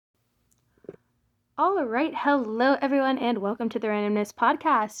All right, hello everyone, and welcome to the Randomness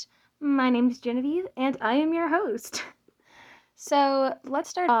podcast. My name is Genevieve, and I am your host. So let's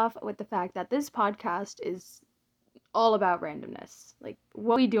start off with the fact that this podcast is all about randomness. Like,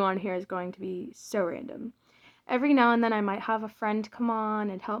 what we do on here is going to be so random. Every now and then I might have a friend come on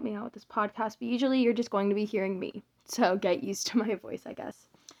and help me out with this podcast, but usually you're just going to be hearing me. So get used to my voice, I guess.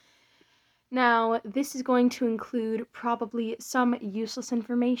 Now, this is going to include probably some useless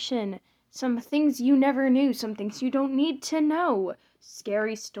information, some things you never knew, some things you don't need to know,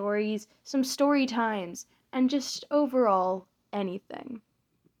 scary stories, some story times, and just overall anything.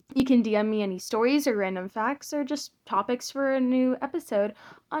 You can DM me any stories or random facts or just topics for a new episode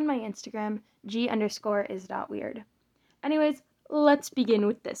on my Instagram, g_is.weird. Anyways, let's begin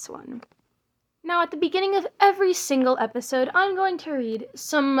with this one. Now, at the beginning of every single episode, I'm going to read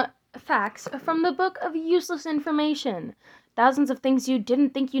some facts from the book of useless information. Thousands of things you didn't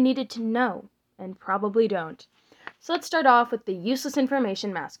think you needed to know, and probably don't. So let's start off with the useless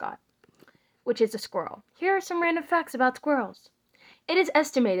information mascot, which is a squirrel. Here are some random facts about squirrels. It is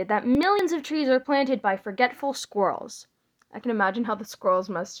estimated that millions of trees are planted by forgetful squirrels. I can imagine how the squirrels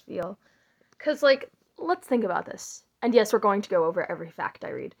must feel. Because, let's think about this. And yes, we're going to go over every fact I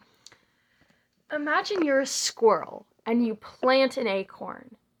read. Imagine you're a squirrel, and you plant an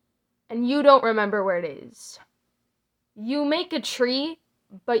acorn, and you don't remember where it is. You make a tree,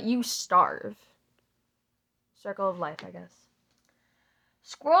 but you starve. Circle of life, I guess.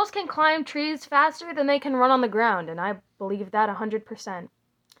 Squirrels can climb trees faster than they can run on the ground, and I believe that 100%.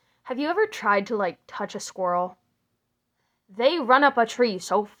 Have you ever tried to, touch a squirrel? They run up a tree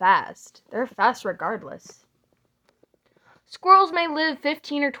so fast. They're fast regardless. Squirrels may live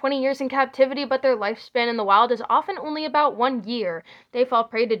 15 or 20 years in captivity, but their lifespan in the wild is often only about 1 year. They fall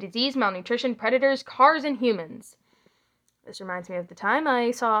prey to disease, malnutrition, predators, cars, and humans. This reminds me of the time I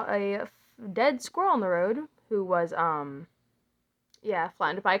saw a dead squirrel on the road who was, flattened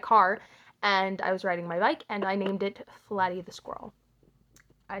by a car, and I was riding my bike, and I named it Flatty the Squirrel.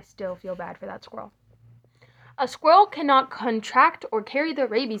 I still feel bad for that squirrel. A squirrel cannot contract or carry the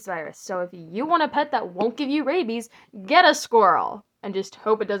rabies virus, so if you want a pet that won't give you rabies, get a squirrel, and just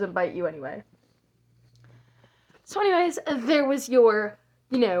hope it doesn't bite you anyway. So anyways, there was your,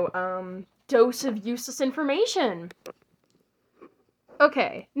 dose of useless information.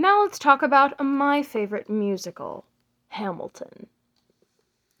 Okay, now let's talk about my favorite musical, Hamilton.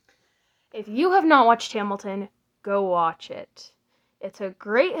 If you have not watched Hamilton, go watch it. It's a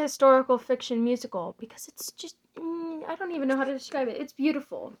great historical fiction musical because it's just, I don't even know how to describe it. It's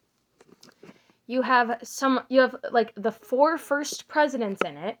beautiful. You have the 4 first presidents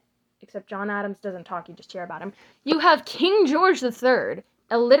in it, except John Adams doesn't talk, you just hear about him. You have King George III,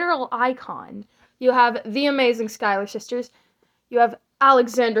 a literal icon. You have the amazing Schuyler sisters. You have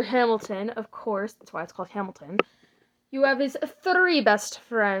Alexander Hamilton, of course, that's why it's called Hamilton. You have his 3 best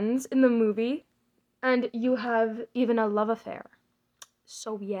friends in the movie, and you have even a love affair.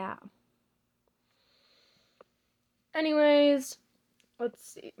 So, yeah. Anyways, let's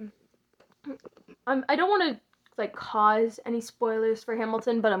see. I don't want to, cause any spoilers for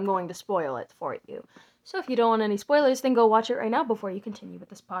Hamilton, but I'm going to spoil it for you. So if you don't want any spoilers, then go watch it right now before you continue with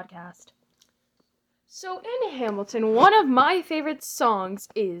this podcast. So, in Hamilton, one of my favorite songs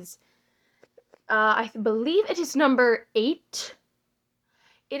is, I believe it is number 8.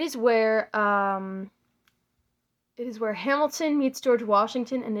 It is where Hamilton meets George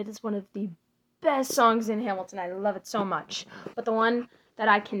Washington, and it is one of the best songs in Hamilton. I love it so much. But the one that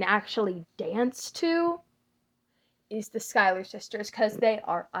I can actually dance to is the Schuyler sisters, because they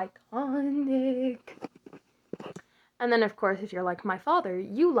are iconic. And then, of course, if you're like my father,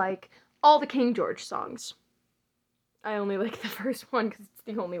 you like all the King George songs. I only like the first one because it's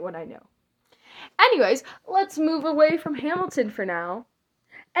the only one I know. Anyways, let's move away from Hamilton for now,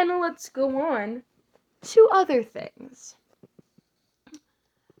 and let's go on to other things.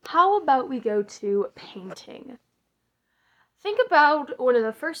 How about we go to painting? Think about one of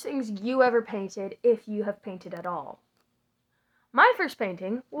the first things you ever painted, if you have painted at all. My first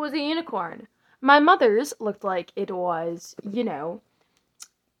painting was a unicorn. My mother's looked like it was,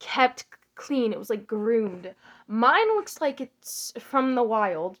 kept clean. It was groomed. Mine looks like it's from the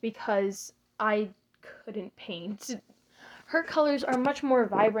wild because I couldn't paint. Her colors are much more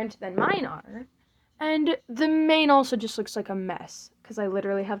vibrant than mine are. And the mane also just looks like a mess because I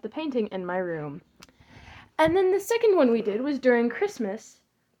literally have the painting in my room. And then the second one we did was during Christmas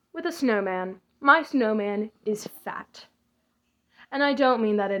with a snowman. My snowman is fat. And I don't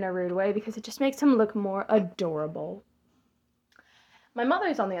mean that in a rude way because it just makes him look more adorable. My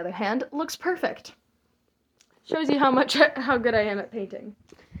mother's, on the other hand, looks perfect. Shows you how good I am at painting.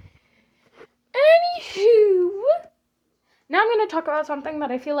 Anywho, now I'm going to talk about something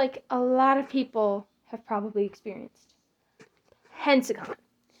that I feel like a lot of people have probably experienced. Pensacon.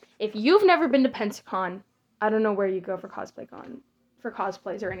 If you've never been to Pensacon, I don't know where you go for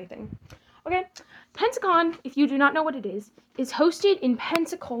cosplays or anything. Okay, Pensacon, if you do not know what it is hosted in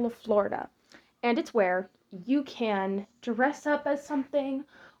Pensacola, Florida. And it's where you can dress up as something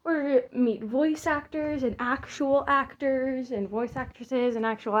or meet voice actors and actual actors and voice actresses and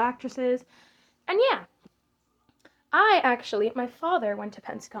actual actresses. And yeah, my father went to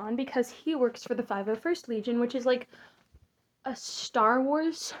Pensacon because he works for the 501st Legion, which is like a Star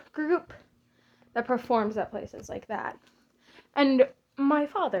Wars group that performs at places like that. And my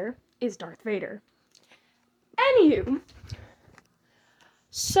father is Darth Vader. Anywho,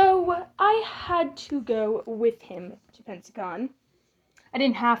 so I had to go with him to Pensacon. I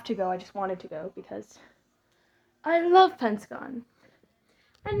didn't have to go, I just wanted to go because I love Pensacon.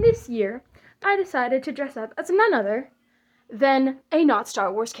 And this year, I decided to dress up as none other than a not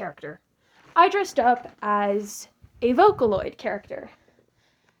Star Wars character. I dressed up as a Vocaloid character.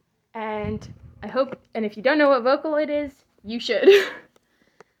 And if you don't know what Vocaloid is, you should.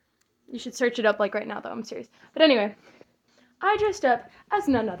 You should search it up like right now though, I'm serious. But anyway, I dressed up as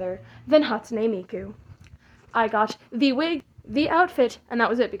none other than Hatsune Miku. I got the wig, the outfit, and that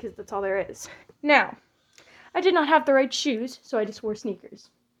was it because that's all there is. Now, I did not have the right shoes, so I just wore sneakers.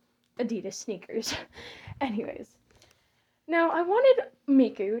 Adidas sneakers. Anyways. Now, I wanted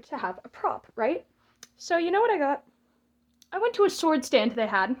Miku to have a prop, right? So, you know what I got? I went to a sword stand they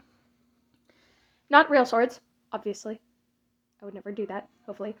had. Not real swords, obviously. I would never do that,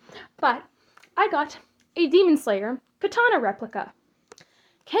 hopefully. But I got a Demon Slayer katana replica.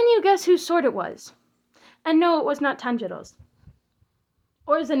 Can you guess whose sword it was? And no, it was not Tanjiro's.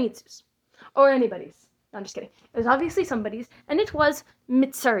 Or Zenitsu's. Or anybody's. No, I'm just kidding. It was obviously somebody's, and it was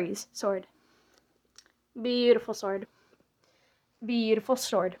Mitsuri's sword. Beautiful sword. Beautiful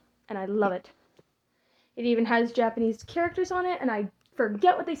sword. And I love it. It even has Japanese characters on it, and I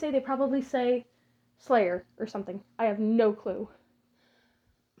forget what they say. They probably say Slayer or something. I have no clue.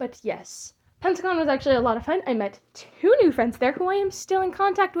 But yes, Pensacon was actually a lot of fun. I met 2 new friends there who I am still in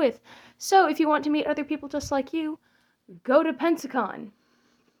contact with. So if you want to meet other people just like you, go to Pensacon.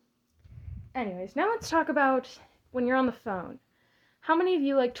 Anyways, now let's talk about when you're on the phone. How many of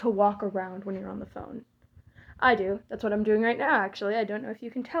you like to walk around when you're on the phone? I do. That's what I'm doing right now, actually. I don't know if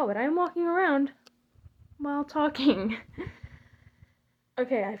you can tell, but I am walking around while talking.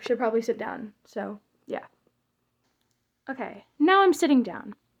 Okay, I should probably sit down. So, yeah. Okay, now I'm sitting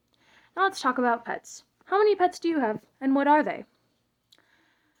down. Now let's talk about pets. How many pets do you have, and what are they?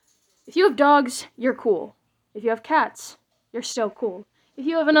 If you have dogs, you're cool. If you have cats, you're still cool. If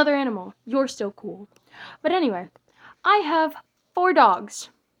you have another animal, you're still cool. But anyway, I have 4 dogs.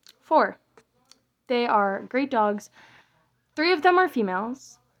 4. They are great dogs. 3 of them are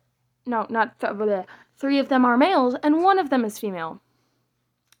females. No, not 3 of them are males, and 1 of them is female.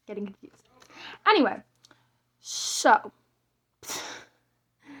 Getting confused. Anyway, so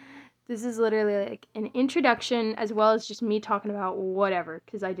this is literally like an introduction as well as just me talking about whatever,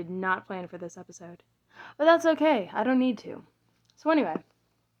 because I did not plan for this episode. But that's okay. I don't need to. So anyway,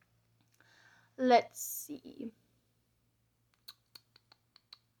 let's see.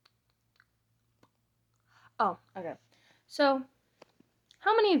 Oh, okay. So,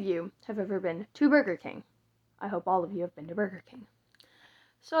 how many of you have ever been to Burger King? I hope all of you have been to Burger King.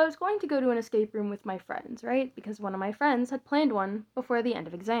 So I was going to go to an escape room with my friends, right? Because one of my friends had planned one before the end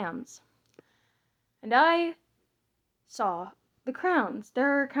of exams. And I saw the crowns.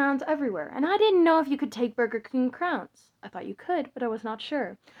 There are crowns everywhere. And I didn't know if you could take Burger King crowns. I thought you could, but I was not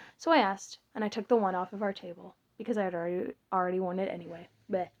sure. So I asked, and I took the one off of our table. Because I had already worn it anyway.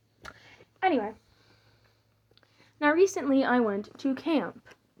 Bleh. Anyway. Now recently I went to camp.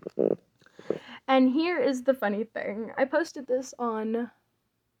 And here is the funny thing. I posted this on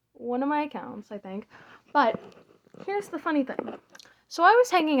one of my accounts, I think. But here's the funny thing. So I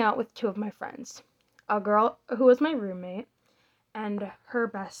was hanging out with 2 of my friends. A girl who was my roommate and her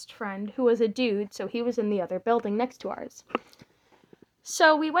best friend who was a dude, so he was in the other building next to ours.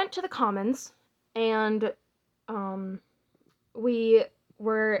 So we went to the commons and we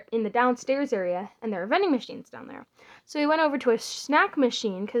were in the downstairs area and there are vending machines down there. So we went over to a snack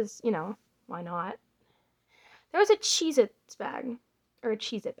machine because, why not? There was a Cheez-Its bag. Or a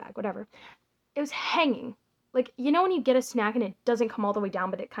Cheez-It bag, whatever. It was hanging. Like, when you get a snack and it doesn't come all the way down,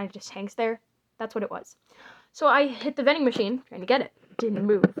 but it kind of just hangs there? That's what it was. So I hit the vending machine, trying to get it. Didn't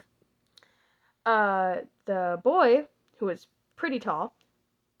move. The boy, who was pretty tall,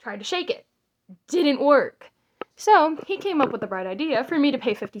 tried to shake it. Didn't work. So he came up with the bright idea for me to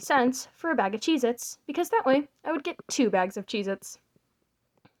pay 50 cents for a bag of Cheez-Its, because that way I would get 2 bags of Cheez-Its.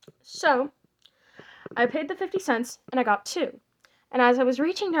 So I paid the 50 cents and I got 2. And as I was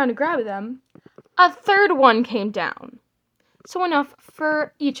reaching down to grab them, a third one came down. So enough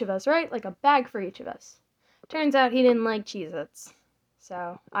for each of us, right? Like a bag for each of us. Turns out he didn't like Cheez-Its.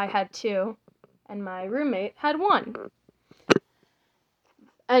 So I had 2 and my roommate had 1.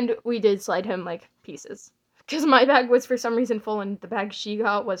 And we did slide him like pieces. Because my bag was for some reason full and the bag she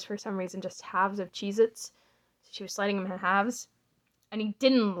got was for some reason just halves of Cheez-Its. So she was sliding him in halves. And he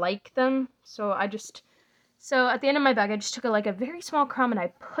didn't like them. So at the end of my bag, I just took a very small crumb and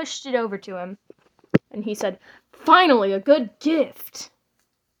I pushed it over to him. And he said, "Finally, a good gift."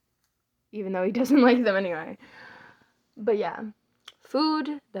 Even though he doesn't like them anyway. But yeah,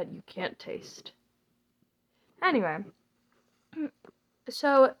 food that you can't taste. Anyway,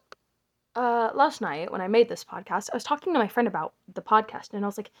 so last night when I made this podcast, I was talking to my friend about the podcast, and I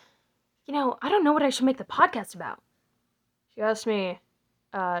was like, I don't know what I should make the podcast about. She asked me,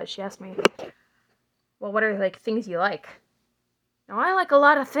 well, what are things you like? Now, I like a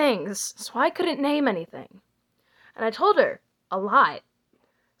lot of things, so I couldn't name anything. And I told her a lot.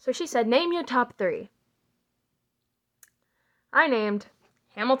 So she said, name your top 3. I named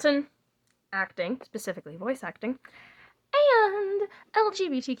Hamilton, acting, specifically voice acting, and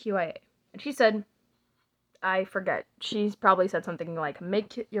LGBTQIA. And she said, I forget. She's probably said something like,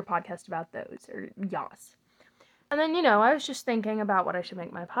 make your podcast about those, or yas. And then, I was just thinking about what I should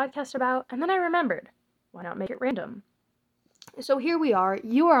make my podcast about, and then I remembered, why not make it random? So here we are.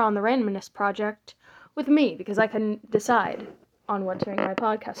 You are on the Randomness project with me, because I couldn't decide on what to make my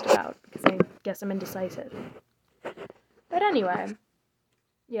podcast about, because I guess I'm indecisive. But anyway,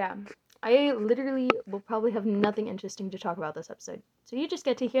 yeah, I literally will probably have nothing interesting to talk about this episode, so you just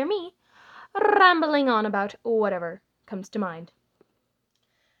get to hear me rambling on about whatever comes to mind.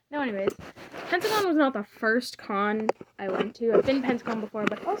 Now, anyways, Pensacon was not the first con I went to. I've been Pensacon before,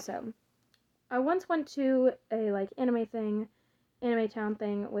 but also, I once went to a, Anime Town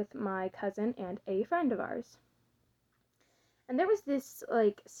thing with my cousin and a friend of ours. And there was this,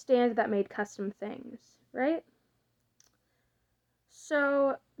 stand that made custom things, right?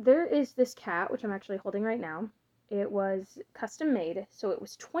 So, there is this cat, which I'm actually holding right now. It was custom made, so it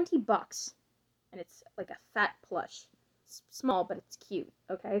was $20. And it's like a fat plush. It's small, but it's cute,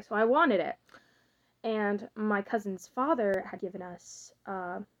 okay? So I wanted it. And my cousin's father had given us,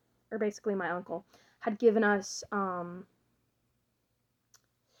 or basically my uncle, had given us, had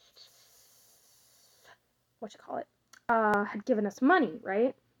given us money,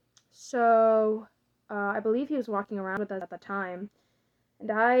 right? So, I believe he was walking around with us at the time, and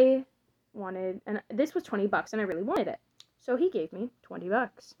and this was $20, and I really wanted it. So he gave me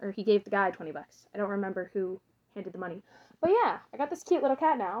 $20, or he gave the guy $20. I don't remember who handed the money. But yeah, I got this cute little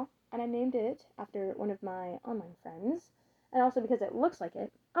cat now, and I named it after one of my online friends, and also because it looks like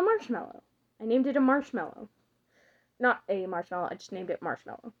it, a marshmallow. I named it a marshmallow. Not a marshmallow, I just named it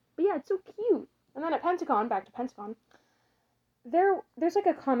Marshmallow. But yeah, it's so cute. And then at Pensacon, back to Pensacon, there's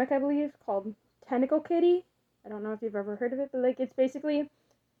a comic, I believe, called Tentacle Kitty. I don't know if you've ever heard of it, but it's basically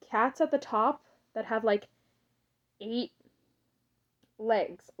cats at the top that have 8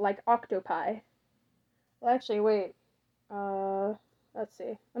 legs, like octopi. Well, actually, wait. Let's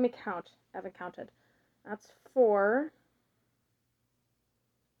see. Let me count. I haven't counted. That's 4.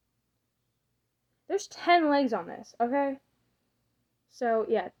 There's 10 legs on this, okay? So,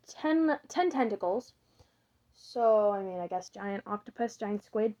 yeah, 10 tentacles. So, I mean, I guess giant octopus, giant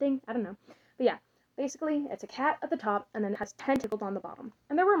squid thing. I don't know. But yeah, basically, it's a cat at the top, and then it has tentacles on the bottom.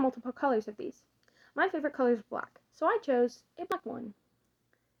 And there were multiple colors of these. My favorite color is black, so I chose a black one.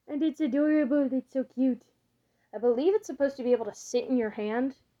 And it's adorable. It's so cute. I believe it's supposed to be able to sit in your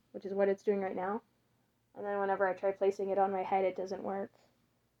hand, which is what it's doing right now. And then whenever I try placing it on my head, it doesn't work.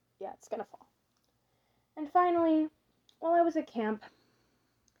 Yeah, it's gonna fall. And finally, while I was at camp,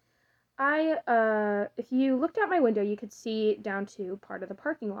 if you looked out my window, you could see down to part of the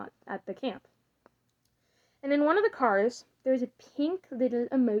parking lot at the camp. And in one of the cars, there's a pink little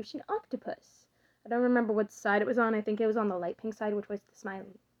emotion octopus. I don't remember what side it was on. I think it was on the light pink side, which was the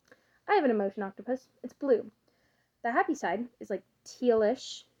smiley. I have an emotion octopus. It's blue. The happy side is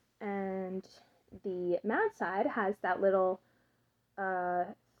tealish, and the mad side has that little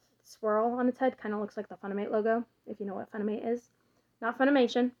swirl on its head. Kind of looks like the Funimate logo, if you know what Funimate is. Not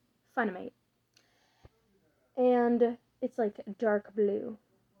Funimation, Funimate. And it's dark blue.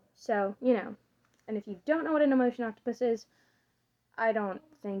 So, And if you don't know what an emotion octopus is, I don't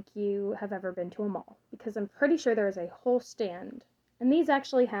think you have ever been to a mall, because I'm pretty sure there is a whole stand. And these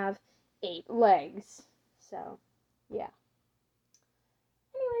actually have 8 legs. So, Yeah.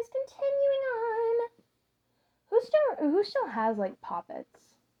 Anyways, continuing on. Who still has like poppets?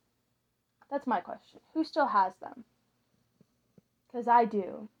 That's my question. Who still has them? Because I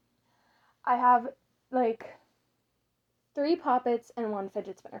do. I have like 3 poppets and 1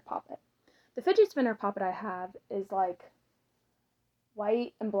 fidget spinner poppet. The fidget spinner poppet I have is like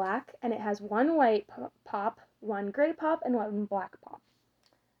white and black, and it has 1 white pop, 1 gray pop, and 1 black pop.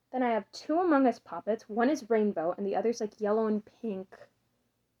 Then I have 2 Among Us poppets. One is rainbow, and the other's like yellow and pink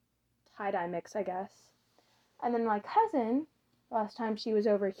tie-dye mix, I guess. And then my cousin, last time she was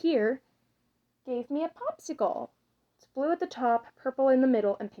over here, gave me a popsicle. It's blue at the top, purple in the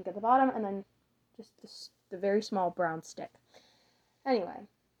middle, and pink at the bottom, and then just the very small brown stick. Anyway,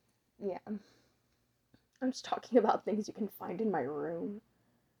 yeah. I'm just talking about things you can find in my room.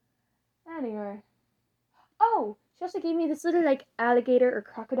 Anyway. Oh, she also gave me this little, like, alligator or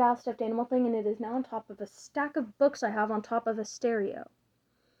crocodile stuffed animal thing, and it is now on top of a stack of books I have on top of a stereo.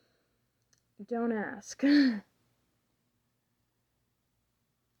 Don't ask.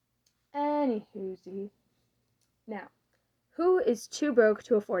 Anywhoosie. Now, who is too broke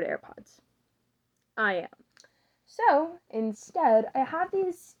to afford AirPods? I am. So, instead, I have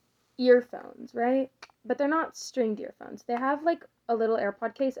these earphones, right? But they're not stringed earphones. They have, like, a little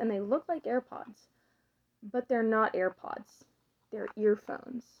AirPod case, and they look like AirPods. But they're not AirPods. They're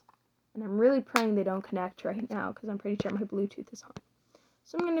earphones. And I'm really praying they don't connect right now, because I'm pretty sure my Bluetooth is on.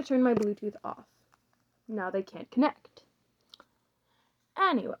 So I'm going to turn my Bluetooth off. Now they can't connect.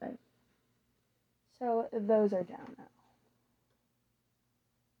 Anyway. So those are down now.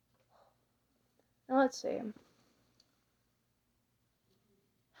 Now let's see.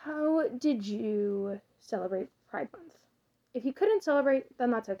 How did you celebrate Pride Month? If you couldn't celebrate,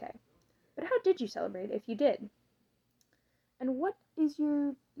 then that's okay. But how did you celebrate if you did? And what is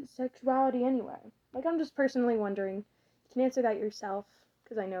your sexuality anyway? Like, I'm just personally wondering. You can answer that yourself,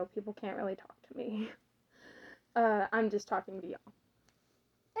 because I know people can't really talk to me. I'm just talking to y'all.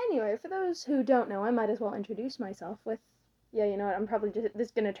 Anyway, for those who don't know, I might as well introduce myself with... Yeah, you know what? I'm probably just... This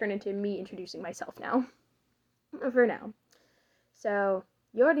is going to turn into me introducing myself now. For now. So,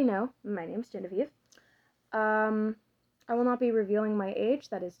 you already know, my name's Genevieve. I will not be revealing my age.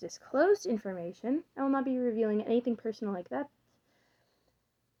 That is disclosed information. I will not be revealing anything personal like that.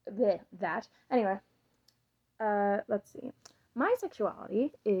 Anyway, let's see. My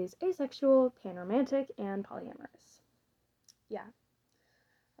sexuality is asexual, panromantic, and polyamorous. Yeah.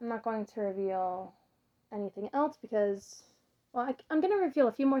 I'm not going to reveal anything else because, well, I'm going to reveal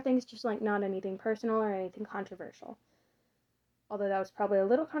a few more things, just like not anything personal or anything controversial. Although that was probably a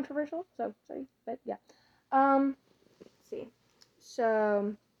little controversial, so sorry, but yeah. Let's see.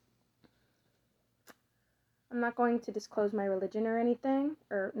 So, I'm not going to disclose my religion or anything,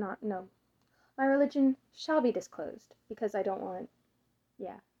 or not, no. My religion shall be disclosed, because I don't want,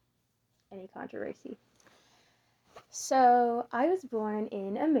 any controversy. So, I was born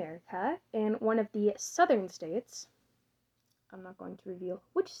in America, in one of the southern states. I'm not going to reveal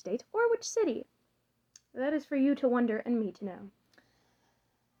which state or which city. That is for you to wonder and me to know.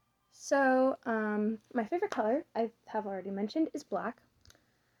 So, my favorite color, I have already mentioned, is black.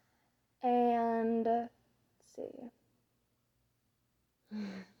 And, let's see.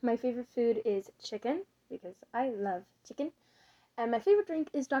 My favorite food is chicken, because I love chicken. And my favorite drink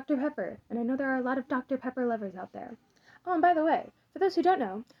is Dr. Pepper. And I know there are a lot of Dr. Pepper lovers out there. Oh, and by the way, for those who don't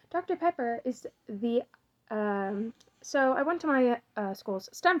know, Dr. Pepper is the, so I went to my school's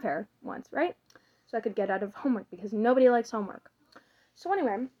STEM fair once, right? So I could get out of homework, because nobody likes homework. So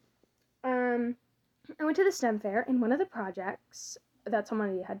anyway, I went to the STEM fair, and one of the projects that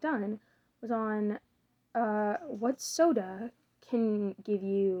somebody had done was on what soda can give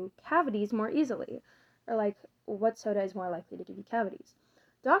you cavities more easily, or like what soda is more likely to give you cavities.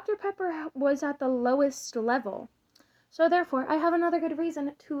 Dr. Pepper was at the lowest level, so therefore I have another good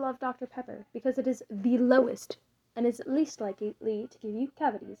reason to love Dr. Pepper, because it is the lowest and is least likely to give you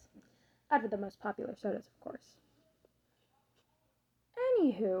cavities, out of the most popular sodas, of course.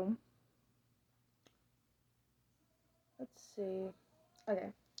 Anywho, let's see.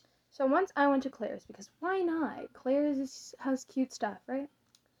 Okay, so once I went to Claire's, because why not? Claire's has cute stuff, right?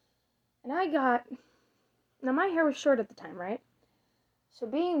 And now my hair was short at the time, right? So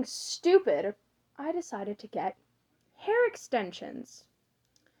being stupid, I decided to get hair extensions.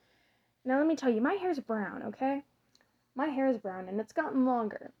 Now let me tell you, my hair's brown, okay? My hair is brown and it's gotten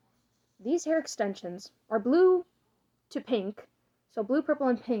longer. These hair extensions are blue to pink, so blue, purple,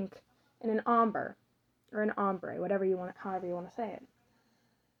 and pink in an ombre, or an ombre, however you want to say it.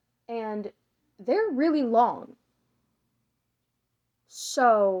 And they're really long.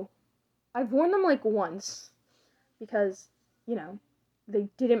 So, I've worn them like once, because, they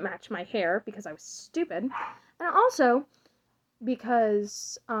didn't match my hair because I was stupid. And also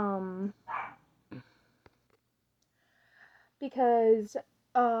because because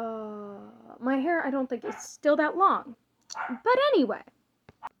my hair, I don't think is still that long. But anyway,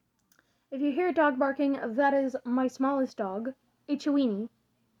 if you hear a dog barking, that is my smallest dog, a Chiweenie,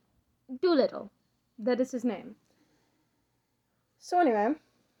 Doolittle. That is his name. So anyway,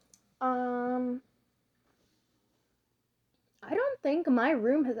 I don't think my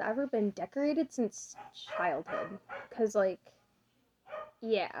room has ever been decorated since childhood. Cause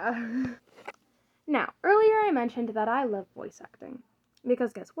yeah. Now, earlier I mentioned that I love voice acting.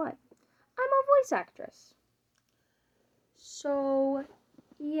 Because guess what? I'm a voice actress. So,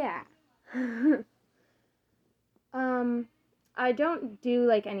 yeah. I don't do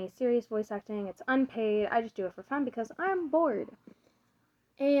any serious voice acting. It's unpaid. I just do it for fun because I'm bored.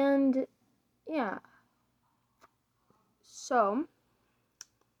 And yeah. So,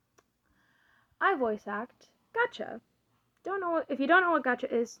 I voice act Gotcha. If you don't know what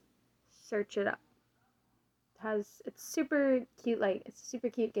Gotcha is, search it up. It's super cute, it's a super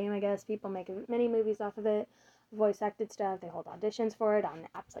cute game, I guess. People make many movies off of it, voice acted stuff. They hold auditions for it on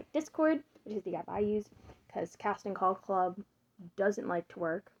apps like Discord, which is the app I use, because Casting Call Club doesn't like to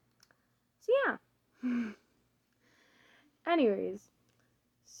work. So yeah. Anyways,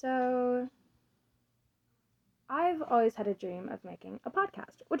 so I've always had a dream of making a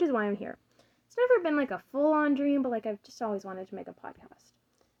podcast, which is why I'm here. It's never been a full-on dream, but I've just always wanted to make a podcast.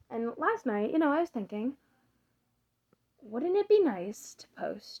 And last night, I was thinking, wouldn't it be nice to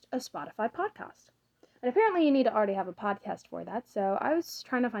post a Spotify podcast? And apparently you need to already have a podcast for that, so I was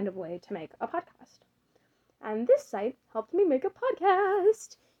trying to find a way to make a podcast. And this site helped me make a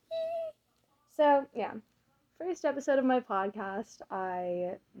podcast. Yee! So, yeah. First episode of my podcast.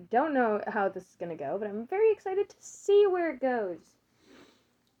 I don't know how this is going to go, but I'm very excited to see where it goes.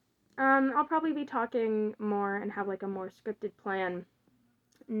 I'll probably be talking more and have a more scripted plan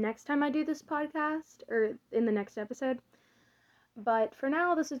next time I do this podcast, or in the next episode. But for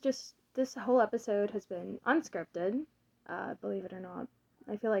now, this whole episode has been unscripted, believe it or not.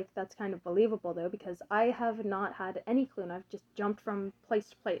 I feel like that's kind of believable, though, because I have not had any clue, and I've just jumped from place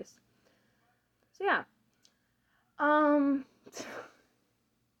to place. So, yeah.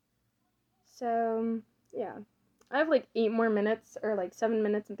 So, yeah. I have 8 more minutes, or 7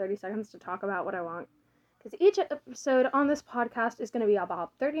 minutes and 30 seconds to talk about what I want. Because each episode on this podcast is going to be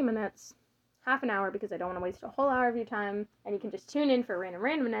about 30 minutes, half an hour, because I don't want to waste a whole hour of your time, and you can just tune in for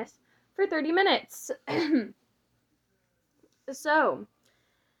randomness for 30 minutes. So,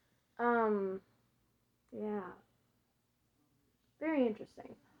 yeah. Very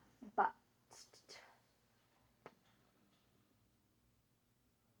interesting. But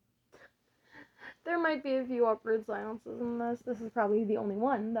there might be a few awkward silences in this. This is probably the only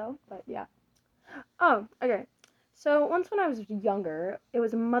one, though, but yeah. Oh, okay. So, once when I was younger, it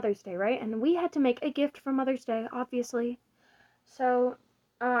was Mother's Day, right? And we had to make a gift for Mother's Day, obviously. So,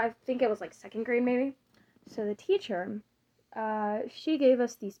 I think it was 2nd grade, maybe. So, the teacher, she gave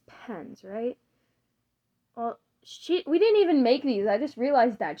us these pens, right? Well, we didn't even make these. I just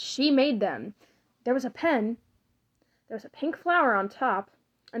realized that. She made them. There was a pen, there was a pink flower on top,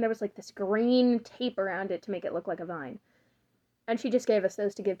 and there was this green tape around it to make it look like a vine. And she just gave us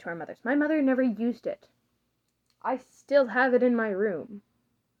those to give to our mothers. My mother never used it. I still have it in my room.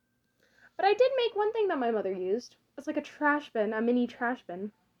 But I did make one thing that my mother used. It's a trash bin, a mini trash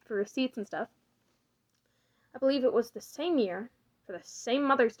bin for receipts and stuff. I believe it was the same year, for the same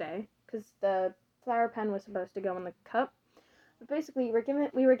Mother's Day, because the flower pen was supposed to go in the cup. But basically,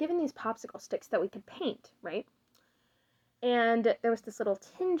 we were given these popsicle sticks that we could paint, right? And there was this little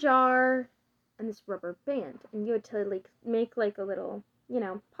tin jar and this rubber band, and you had to make a little,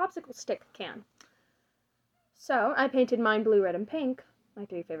 popsicle stick can. So I painted mine blue, red, and pink, my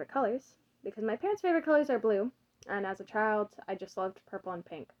 3 favorite colors, because my parents' favorite colors are blue, and as a child, I just loved purple and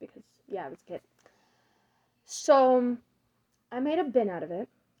pink, because, yeah, I was a kid. So I made a bin out of it,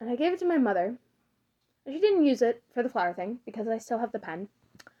 and I gave it to my mother, and she didn't use it for the flower thing, because I still have the pen,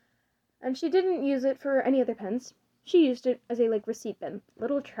 and she didn't use it for any other pens. She used it as a, receipt bin,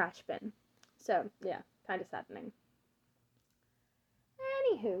 little trash bin. So, yeah, kind of saddening.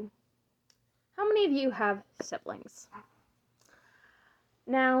 Anywho, how many of you have siblings?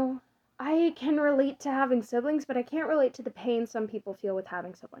 Now, I can relate to having siblings, but I can't relate to the pain some people feel with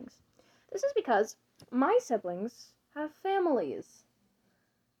having siblings. This is because my siblings have families.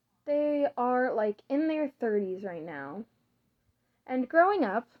 They are, in their 30s right now. And growing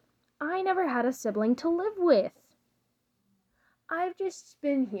up, I never had a sibling to live with. I've just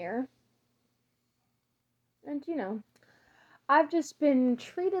been here And, I've just been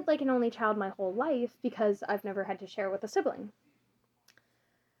treated like an only child my whole life because I've never had to share with a sibling.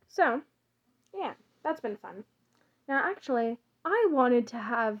 So, yeah, that's been fun. Now, actually,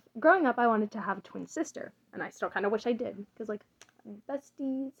 growing up, I wanted to have a twin sister, and I still kind of wish I did, because, like,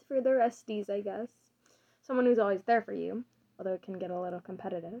 besties for the resties, I guess. Someone who's always there for you, although it can get a little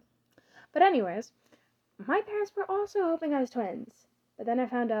competitive. But anyways, my parents were also hoping I was twins. But then I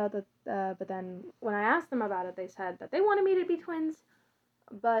found out but then when I asked them about it, they said that they wanted me to be twins,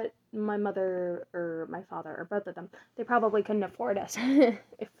 but my mother or my father or both of them, they probably couldn't afford us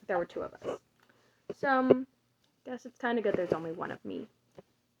if there were two of us. So, guess it's kind of good there's only one of me.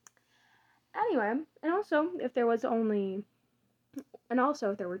 Anyway, and also if there were two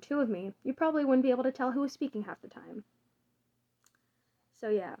of me, you probably wouldn't be able to tell who was speaking half the time. So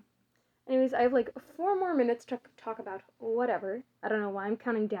yeah. Anyways, I have like 4 more minutes to talk about whatever. I don't know why I'm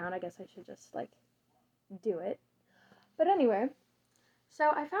counting down. I guess I should just like do it. But anyway,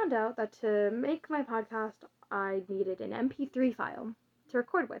 so I found out that to make my podcast, I needed an MP3 file to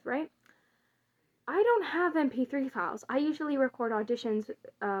record with, right? I don't have MP3 files. I usually record auditions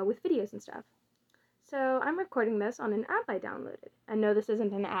with videos and stuff. So I'm recording this on an app I downloaded. And no, this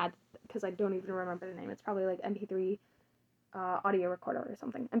isn't an ad because I don't even remember the name. It's probably like MP3 audio recorder or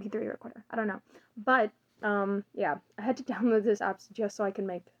something. MP3 recorder. I don't know. But, yeah, I had to download this app just so I can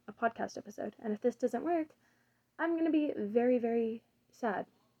make a podcast episode. And if this doesn't work, I'm going to be very, very sad.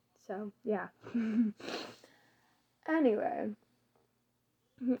 So, yeah. Anyway.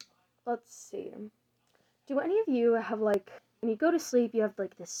 Let's see. Do any of you have, like, when you go to sleep, you have,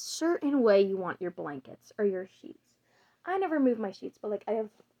 like, this certain way you want your blankets or your sheets? I never move my sheets, but, like, I have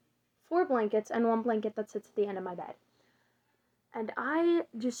 4 blankets and 1 blanket that sits at the end of my bed. And I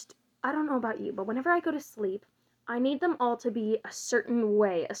don't know about you, but whenever I go to sleep, I need them all to be a certain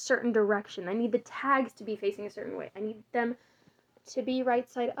way, a certain direction. I need the tags to be facing a certain way. I need them to be right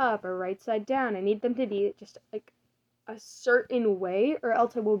side up or right side down. I need them to be just like a certain way, or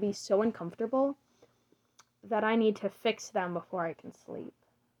else I will be so uncomfortable that I need to fix them before I can sleep.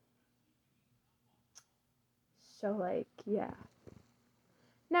 So, like, yeah.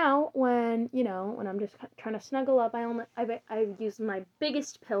 Now, when I'm just trying to snuggle up, I use my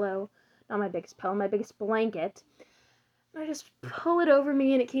biggest pillow, not my biggest pillow, my biggest blanket. I just pull it over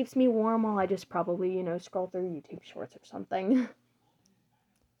me and it keeps me warm while I just probably, scroll through YouTube shorts or something.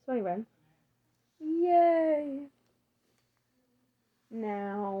 So anyway. Yay!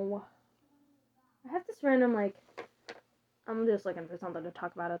 Now, I have this random, like, I'm just looking for something to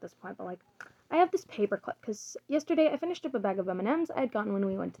talk about at this point, but, like, I have this paperclip, because yesterday I finished up a bag of M&Ms I had gotten when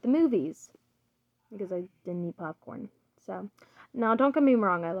we went to the movies, because I didn't eat popcorn. So, now, don't get me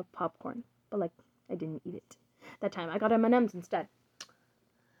wrong, I love popcorn, but, like, I didn't eat it that time. I got M&Ms instead.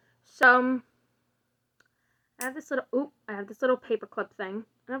 So, I have this little paperclip thing,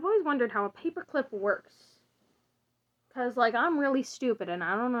 and I've always wondered how a paperclip works. Because, like, I'm really stupid, and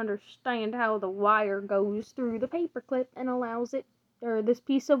I don't understand how the wire goes through the paperclip and allows it, or this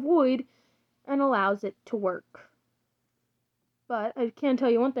piece of wood, and allows it to work. But I can tell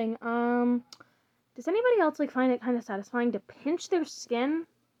you one thing, does anybody else, like, find it kind of satisfying to pinch their skin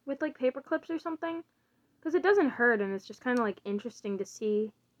with, like, paper clips or something? Because it doesn't hurt, and it's just kind of, like, interesting to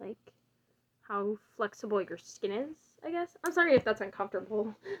see, like, how flexible your skin is, I guess. I'm sorry if that's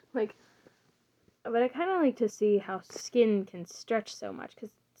uncomfortable, like, but I kind of like to see how skin can stretch so much, because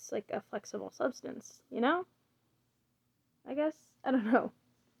it's, like, a flexible substance, you know? I guess? I don't know.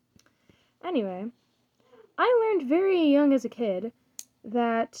 Anyway, I learned very young as a kid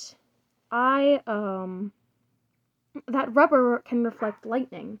that that rubber can reflect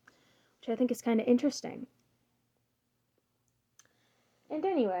lightning, which I think is kind of interesting. And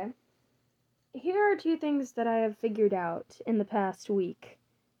anyway, here are 2 things that I have figured out in the past week.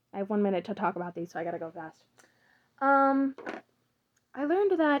 I have 1 minute to talk about these, so I gotta go fast. I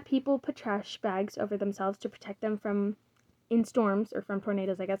learned that people put trash bags over themselves to protect them in storms, or from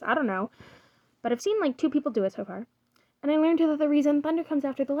tornadoes, I guess. I don't know. But I've seen, like, 2 people do it so far. And I learned that the reason thunder comes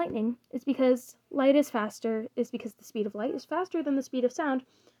after the lightning is because the speed of light is faster than the speed of sound.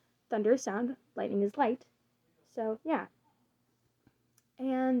 Thunder is sound, lightning is light. So, yeah.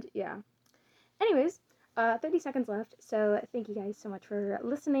 And, yeah. Anyways, 30 seconds left, so thank you guys so much for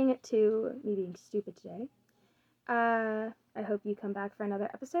listening to me being stupid today. I hope you come back for another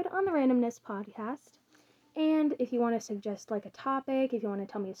episode on the Randomness podcast. And if you want to suggest, like, a topic, if you want to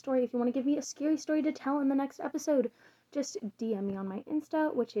tell me a story, if you want to give me a scary story to tell in the next episode, just DM me on my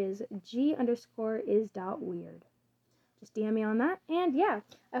Insta, which is g_is.weird. Just DM me on that. And yeah,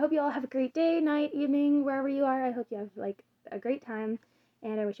 I hope you all have a great day, night, evening, wherever you are. I hope you have, like, a great time.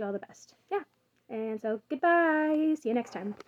 And I wish you all the best. Yeah. And so, goodbye. See you next time.